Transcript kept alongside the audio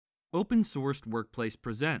Open Sourced Workplace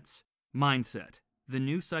presents Mindset, the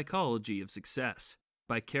New Psychology of Success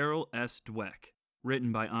by Carol S. Dweck,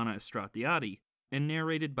 written by Anna Estratiadi and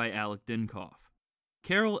narrated by Alec Dinkoff.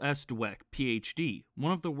 Carol S. Dweck, Ph.D.,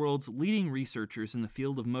 one of the world's leading researchers in the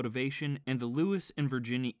field of motivation and the Lewis and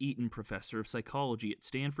Virginia Eaton Professor of Psychology at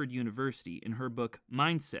Stanford University, in her book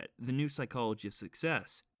Mindset, the New Psychology of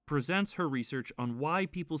Success, presents her research on why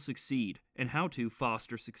people succeed and how to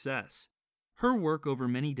foster success. Her work over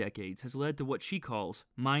many decades has led to what she calls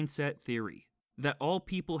mindset theory, that all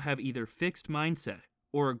people have either fixed mindset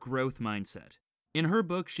or a growth mindset. In her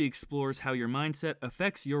book, she explores how your mindset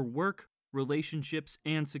affects your work, relationships,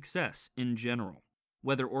 and success in general,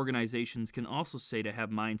 whether organizations can also say to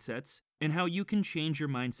have mindsets, and how you can change your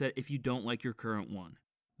mindset if you don't like your current one.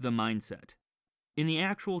 The mindset. In the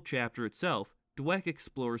actual chapter itself, Dweck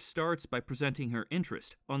Explores starts by presenting her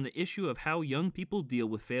interest on the issue of how young people deal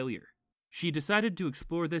with failure. She decided to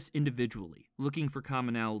explore this individually, looking for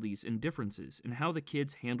commonalities and differences in how the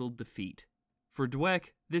kids handled defeat. For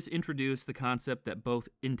Dweck, this introduced the concept that both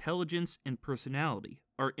intelligence and personality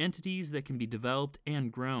are entities that can be developed and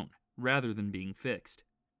grown, rather than being fixed.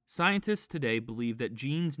 Scientists today believe that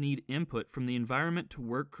genes need input from the environment to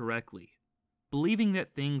work correctly. Believing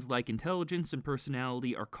that things like intelligence and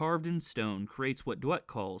personality are carved in stone creates what Dweck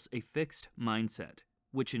calls a fixed mindset,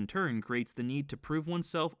 which in turn creates the need to prove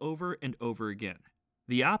oneself over and over again.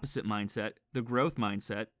 The opposite mindset, the growth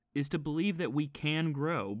mindset, is to believe that we can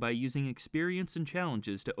grow by using experience and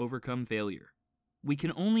challenges to overcome failure. We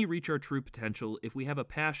can only reach our true potential if we have a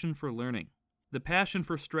passion for learning. The passion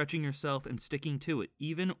for stretching yourself and sticking to it,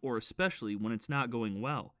 even or especially when it's not going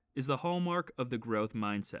well, is the hallmark of the growth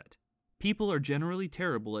mindset. People are generally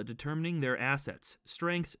terrible at determining their assets,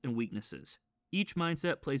 strengths, and weaknesses. Each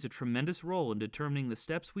mindset plays a tremendous role in determining the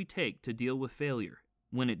steps we take to deal with failure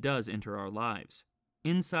when it does enter our lives.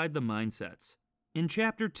 Inside the mindsets. In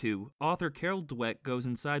Chapter 2, author Carol Dweck goes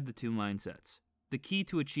inside the two mindsets. The key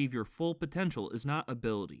to achieve your full potential is not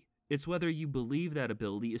ability. It's whether you believe that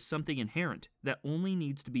ability is something inherent that only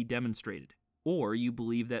needs to be demonstrated, or you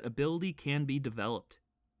believe that ability can be developed.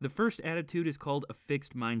 The first attitude is called a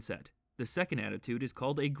fixed mindset. The second attitude is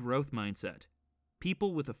called a growth mindset.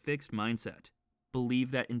 People with a fixed mindset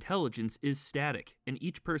believe that intelligence is static and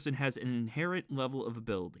each person has an inherent level of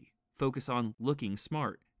ability, focus on looking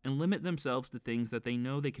smart, and limit themselves to things that they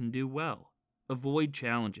know they can do well. Avoid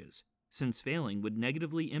challenges, since failing would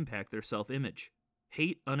negatively impact their self-image.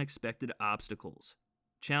 Hate unexpected obstacles,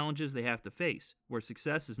 challenges they have to face where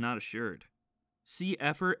success is not assured. See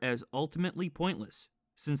effort as ultimately pointless,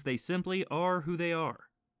 since they simply are who they are.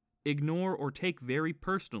 Ignore or take very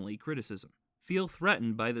personally criticism. Feel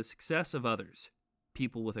threatened by the success of others.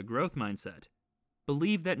 People with a growth mindset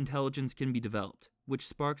believe that intelligence can be developed, which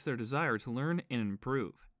sparks their desire to learn and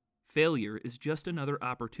improve. Failure is just another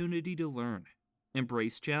opportunity to learn.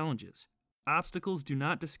 Embrace challenges. Obstacles do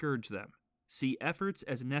not discourage them. See efforts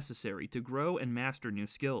as necessary to grow and master new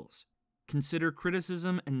skills. Consider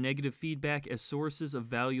criticism and negative feedback as sources of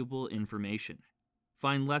valuable information.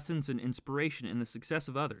 Find lessons and inspiration in the success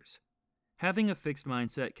of others. Having a fixed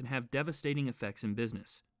mindset can have devastating effects in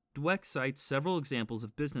business. Dweck cites several examples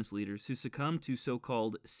of business leaders who succumb to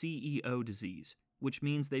so-called CEO disease, which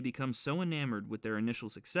means they become so enamored with their initial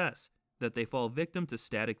success that they fall victim to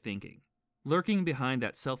static thinking. Lurking behind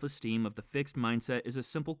that self-esteem of the fixed mindset is a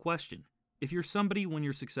simple question. If you're somebody when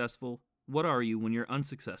you're successful, what are you when you're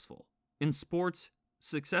unsuccessful? In sports,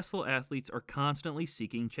 successful athletes are constantly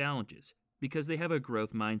seeking challenges because they have a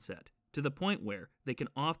growth mindset, to the point where they can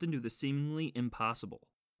often do the seemingly impossible.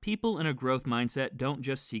 People in a growth mindset don't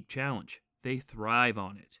just seek challenge, they thrive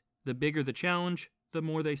on it. The bigger the challenge, the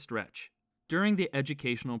more they stretch. During the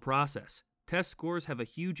educational process, test scores have a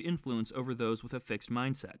huge influence over those with a fixed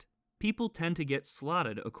mindset. People tend to get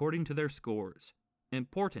slotted according to their scores.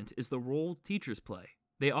 Important is the role teachers play.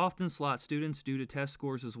 They often slot students due to test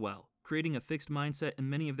scores as well, creating a fixed mindset in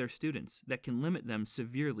many of their students that can limit them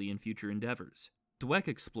severely in future endeavors. Dweck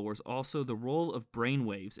explores also the role of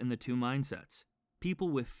brainwaves in the two mindsets. People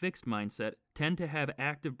with fixed mindset tend to have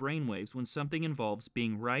active brainwaves when something involves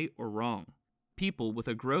being right or wrong. People with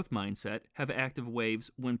a growth mindset have active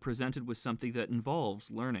waves when presented with something that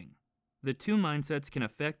involves learning. The two mindsets can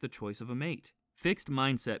affect the choice of a mate. Fixed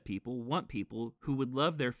mindset people want people who would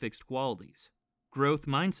love their fixed qualities. Growth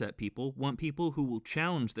mindset people want people who will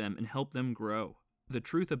challenge them and help them grow. The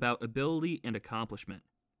truth about ability and accomplishment.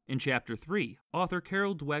 In Chapter 3, author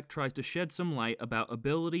Carol Dweck tries to shed some light about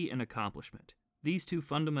ability and accomplishment, these two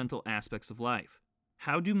fundamental aspects of life.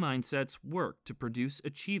 How do mindsets work to produce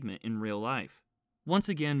achievement in real life? Once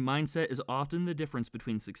again, mindset is often the difference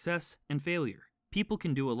between success and failure. People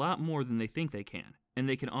can do a lot more than they think they can, and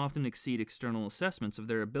they can often exceed external assessments of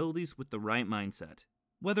their abilities with the right mindset.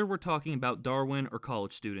 Whether we're talking about Darwin or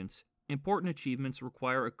college students, important achievements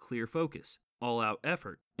require a clear focus, all-out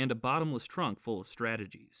effort, and a bottomless trunk full of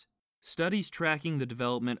strategies. Studies tracking the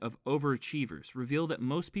development of overachievers reveal that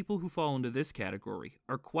most people who fall into this category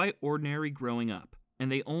are quite ordinary growing up,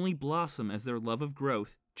 and they only blossom as their love of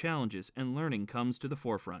growth, challenges, and learning comes to the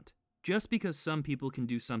forefront. Just because some people can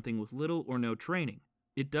do something with little or no training,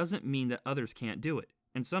 it doesn't mean that others can't do it,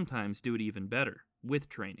 and sometimes do it even better, with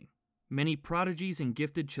training. Many prodigies and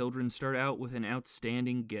gifted children start out with an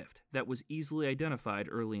outstanding gift that was easily identified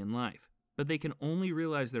early in life, but they can only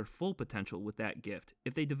realize their full potential with that gift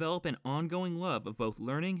if they develop an ongoing love of both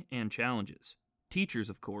learning and challenges. Teachers,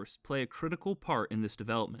 of course, play a critical part in this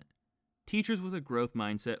development. Teachers with a growth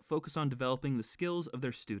mindset focus on developing the skills of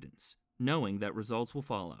their students, knowing that results will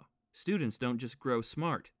follow. Students don't just grow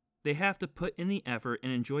smart, they have to put in the effort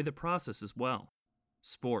and enjoy the process as well.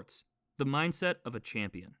 Sports, the mindset of a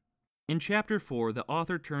champion. In Chapter 4, the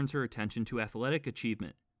author turns her attention to athletic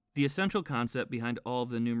achievement. The essential concept behind all of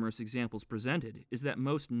the numerous examples presented is that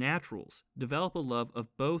most naturals develop a love of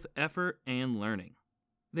both effort and learning.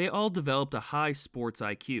 They all developed a high sports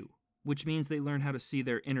IQ, which means they learn how to see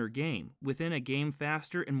their inner game within a game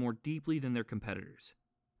faster and more deeply than their competitors.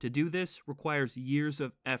 To do this requires years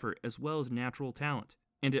of effort as well as natural talent,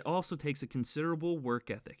 and it also takes a considerable work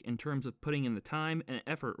ethic in terms of putting in the time and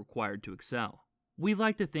effort required to excel. We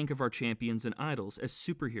like to think of our champions and idols as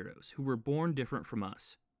superheroes who were born different from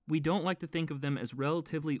us. We don't like to think of them as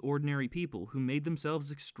relatively ordinary people who made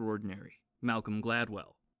themselves extraordinary. Malcolm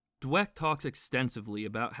Gladwell. Dweck talks extensively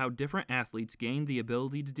about how different athletes gained the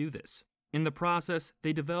ability to do this. In the process,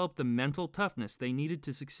 they developed the mental toughness they needed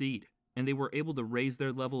to succeed, and they were able to raise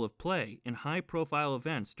their level of play in high-profile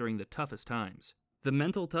events during the toughest times. The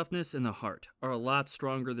mental toughness and the heart are a lot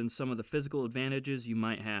stronger than some of the physical advantages you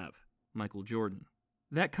might have. Michael Jordan.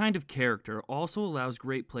 That kind of character also allows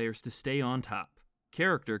great players to stay on top.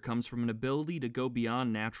 Character comes from an ability to go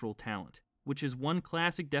beyond natural talent, which is one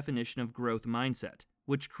classic definition of growth mindset,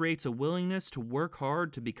 which creates a willingness to work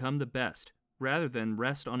hard to become the best, rather than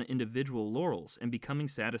rest on individual laurels and becoming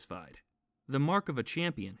satisfied. The mark of a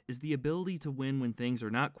champion is the ability to win when things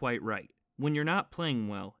are not quite right, when you're not playing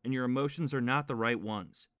well and your emotions are not the right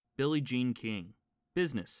ones. Billie Jean King.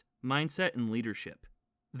 Business, mindset, and leadership.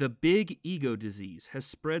 The big ego disease has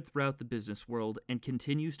spread throughout the business world and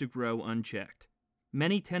continues to grow unchecked.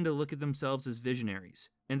 Many tend to look at themselves as visionaries,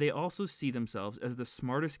 and they also see themselves as the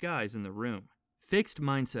smartest guys in the room. Fixed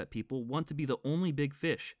mindset people want to be the only big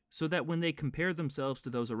fish, so that when they compare themselves to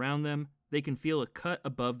those around them, they can feel a cut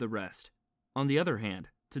above the rest. On the other hand,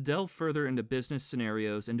 to delve further into business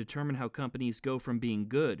scenarios and determine how companies go from being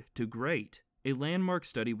good to great, a landmark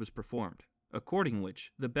study was performed, according to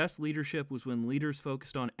which the best leadership was when leaders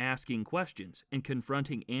focused on asking questions and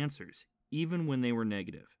confronting answers, even when they were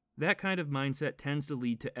negative. That kind of mindset tends to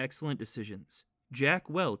lead to excellent decisions. Jack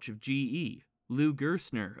Welch of GE, Lou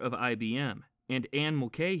Gerstner of IBM, and Anne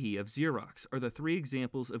Mulcahy of Xerox are the three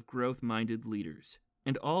examples of growth-minded leaders,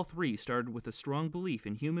 and all three started with a strong belief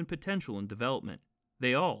in human potential and development.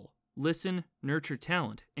 They all listen, nurture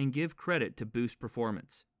talent, and give credit to boost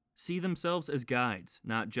performance. See themselves as guides,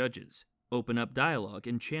 not judges. Open up dialogue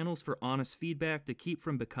and channels for honest feedback to keep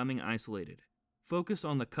from becoming isolated. Focus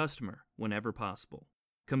on the customer whenever possible.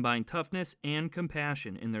 Combine toughness and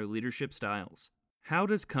compassion in their leadership styles. How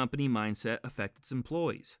does company mindset affect its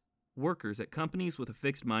employees? Workers at companies with a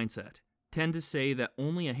fixed mindset tend to say that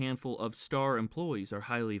only a handful of star employees are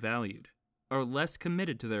highly valued, are less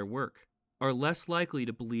committed to their work, are less likely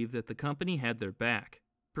to believe that the company had their back,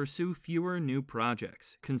 pursue fewer new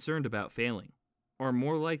projects, concerned about failing, are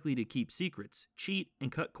more likely to keep secrets, cheat,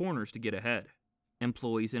 and cut corners to get ahead.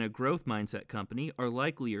 Employees in a growth mindset company are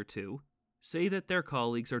likelier to say that their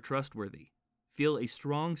colleagues are trustworthy, feel a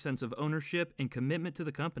strong sense of ownership and commitment to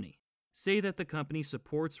the company, say that the company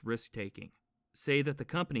supports risk-taking, say that the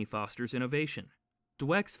company fosters innovation.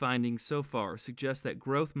 Dweck's findings so far suggest that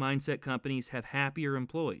growth mindset companies have happier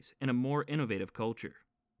employees and a more innovative culture.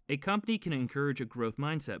 A company can encourage a growth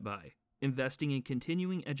mindset by investing in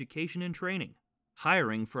continuing education and training,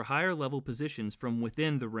 hiring for higher-level positions from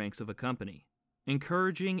within the ranks of a company,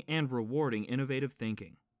 encouraging and rewarding innovative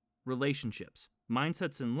thinking, relationships,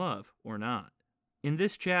 mindsets in love or not. In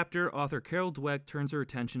this chapter, author Carol Dweck turns her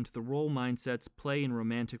attention to the role mindsets play in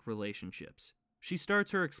romantic relationships. She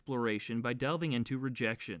starts her exploration by delving into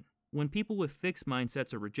rejection. When people with fixed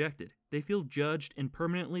mindsets are rejected, they feel judged and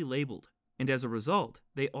permanently labeled, and as a result,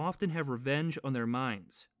 they often have revenge on their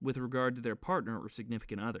minds with regard to their partner or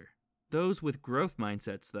significant other. Those with growth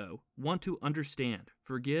mindsets, though, want to understand,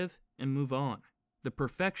 forgive, and move on. The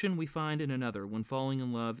perfection we find in another when falling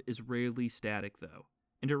in love is rarely static, though,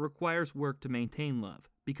 and it requires work to maintain love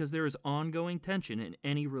because there is ongoing tension in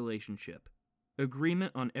any relationship.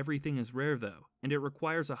 Agreement on everything is rare, though, and it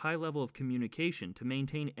requires a high level of communication to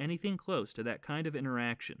maintain anything close to that kind of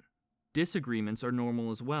interaction. Disagreements are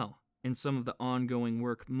normal as well, and some of the ongoing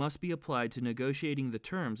work must be applied to negotiating the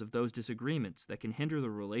terms of those disagreements that can hinder the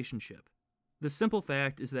relationship. The simple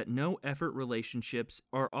fact is that no-effort relationships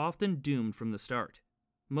are often doomed from the start.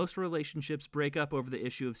 Most relationships break up over the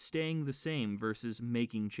issue of staying the same versus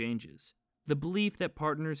making changes. The belief that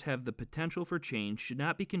partners have the potential for change should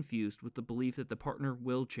not be confused with the belief that the partner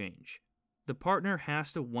will change. The partner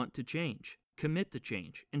has to want to change, commit to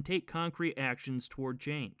change, and take concrete actions toward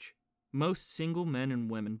change. Most single men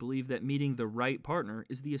and women believe that meeting the right partner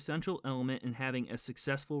is the essential element in having a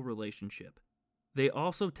successful relationship. They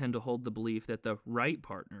also tend to hold the belief that the right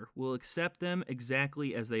partner will accept them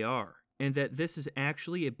exactly as they are, and that this is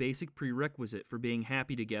actually a basic prerequisite for being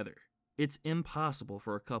happy together. It's impossible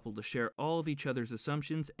for a couple to share all of each other's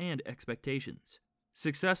assumptions and expectations.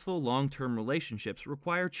 Successful long-term relationships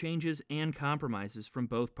require changes and compromises from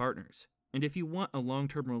both partners, and if you want a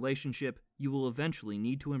long-term relationship, you will eventually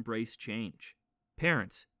need to embrace change.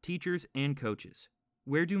 Parents, teachers, and coaches.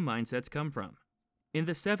 Where do mindsets come from? In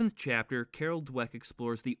the 7th chapter, Carol Dweck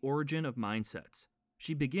explores the origin of mindsets.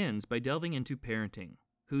 She begins by delving into parenting,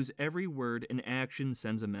 whose every word and action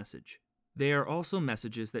sends a message. They are also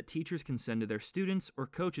messages that teachers can send to their students or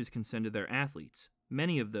coaches can send to their athletes.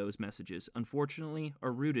 Many of those messages, unfortunately,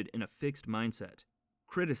 are rooted in a fixed mindset.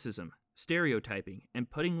 Criticism, stereotyping, and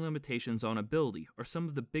putting limitations on ability are some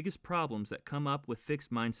of the biggest problems that come up with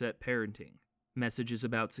fixed mindset parenting. Messages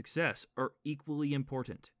about success are equally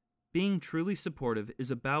important. Being truly supportive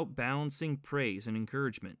is about balancing praise and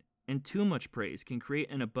encouragement, and too much praise can create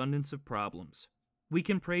an abundance of problems. We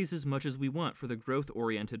can praise as much as we want for the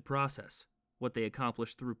growth-oriented process, what they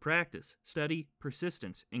accomplish through practice, study,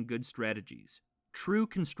 persistence, and good strategies. True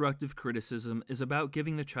constructive criticism is about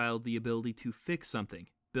giving the child the ability to fix something,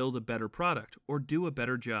 build a better product, or do a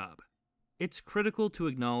better job. It's critical to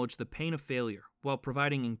acknowledge the pain of failure while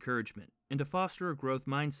providing encouragement, and to foster a growth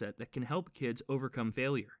mindset that can help kids overcome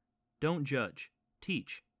failure. Don't judge.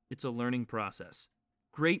 Teach. It's a learning process.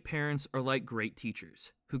 Great parents are like great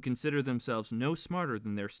teachers, who consider themselves no smarter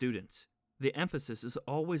than their students. The emphasis is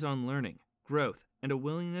always on learning, growth, and a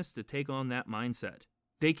willingness to take on that mindset.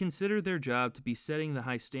 They consider their job to be setting the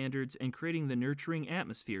high standards and creating the nurturing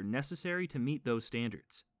atmosphere necessary to meet those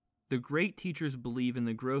standards. The great teachers believe in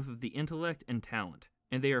the growth of the intellect and talent,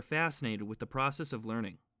 and they are fascinated with the process of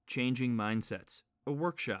learning, changing mindsets, a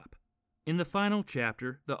workshop. In the final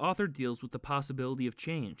chapter, the author deals with the possibility of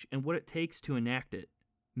change and what it takes to enact it.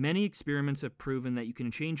 Many experiments have proven that you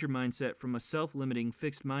can change your mindset from a self-limiting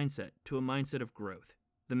fixed mindset to a mindset of growth.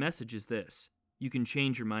 The message is this: you can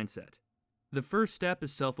change your mindset. The first step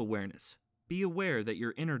is self-awareness. Be aware that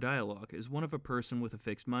your inner dialogue is one of a person with a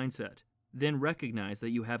fixed mindset. Then recognize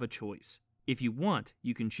that you have a choice. If you want,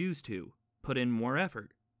 you can choose to put in more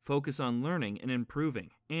effort, focus on learning and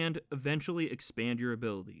improving, and eventually expand your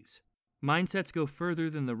abilities. Mindsets go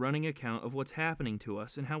further than the running account of what's happening to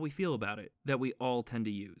us and how we feel about it that we all tend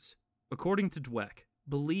to use. According to Dweck,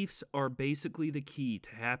 beliefs are basically the key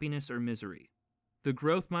to happiness or misery. The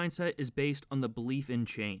growth mindset is based on the belief in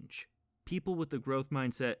change. People with the growth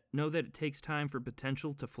mindset know that it takes time for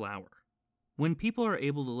potential to flower. When people are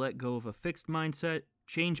able to let go of a fixed mindset,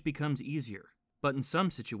 change becomes easier. But in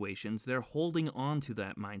some situations, they're holding on to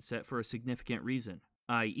that mindset for a significant reason,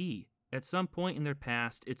 i.e., at some point in their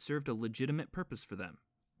past, it served a legitimate purpose for them.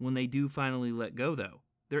 When they do finally let go, though,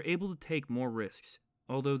 they're able to take more risks,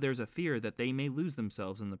 although there's a fear that they may lose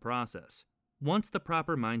themselves in the process. Once the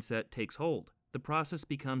proper mindset takes hold, the process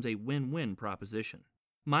becomes a win-win proposition.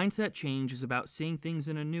 Mindset change is about seeing things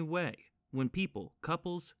in a new way. When people,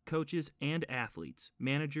 couples, coaches, and athletes,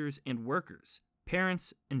 managers and workers,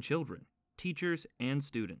 parents and children, teachers and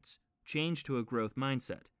students change to a growth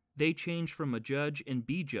mindset, they change from a judge and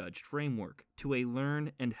be judged framework to a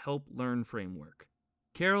learn and help learn framework.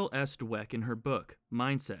 Carol S. Dweck, in her book,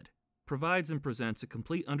 Mindset, provides and presents a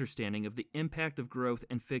complete understanding of the impact of growth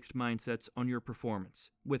and fixed mindsets on your performance,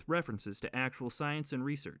 with references to actual science and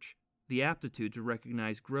research, the aptitude to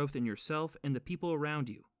recognize growth in yourself and the people around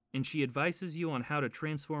you, and she advises you on how to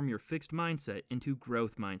transform your fixed mindset into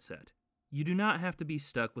growth mindset. You do not have to be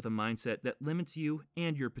stuck with a mindset that limits you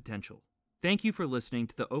and your potential. Thank you for listening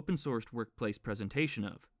to the open-sourced workplace presentation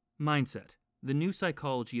of Mindset, The New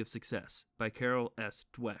Psychology of Success by Carol S.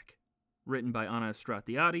 Dweck, written by Anna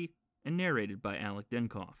Stratiati and narrated by Alec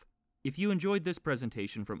Denkoff. If you enjoyed this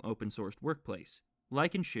presentation from Open Sourced Workplace,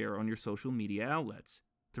 like and share on your social media outlets.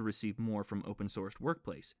 To receive more from Open Sourced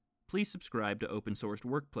Workplace, please subscribe to Open Sourced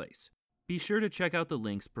Workplace. Be sure to check out the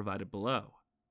links provided below.